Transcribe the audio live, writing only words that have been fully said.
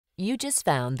You just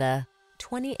found the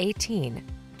 2018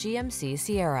 GMC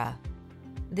Sierra.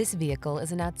 This vehicle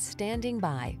is an outstanding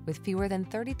buy with fewer than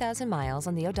 30,000 miles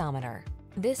on the odometer.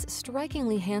 This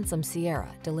strikingly handsome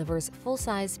Sierra delivers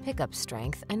full-size pickup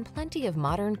strength and plenty of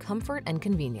modern comfort and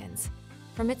convenience.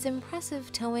 From its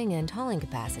impressive towing and hauling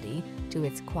capacity to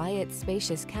its quiet,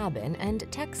 spacious cabin and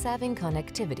tech-savvy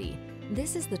connectivity,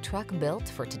 this is the truck built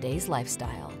for today's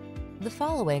lifestyle. The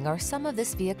following are some of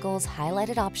this vehicle's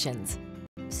highlighted options: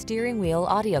 steering wheel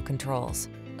audio controls,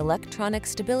 electronic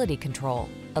stability control,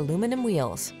 aluminum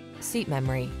wheels, seat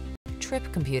memory, trip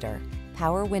computer,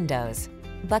 power windows,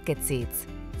 bucket seats,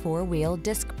 four-wheel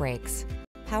disc brakes,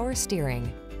 power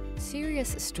steering.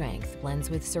 Serious strength blends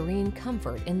with serene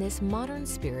comfort in this modern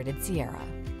spirited Sierra.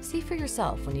 See for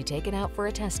yourself when you take it out for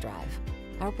a test drive.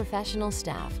 Our professional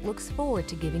staff looks forward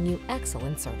to giving you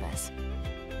excellent service.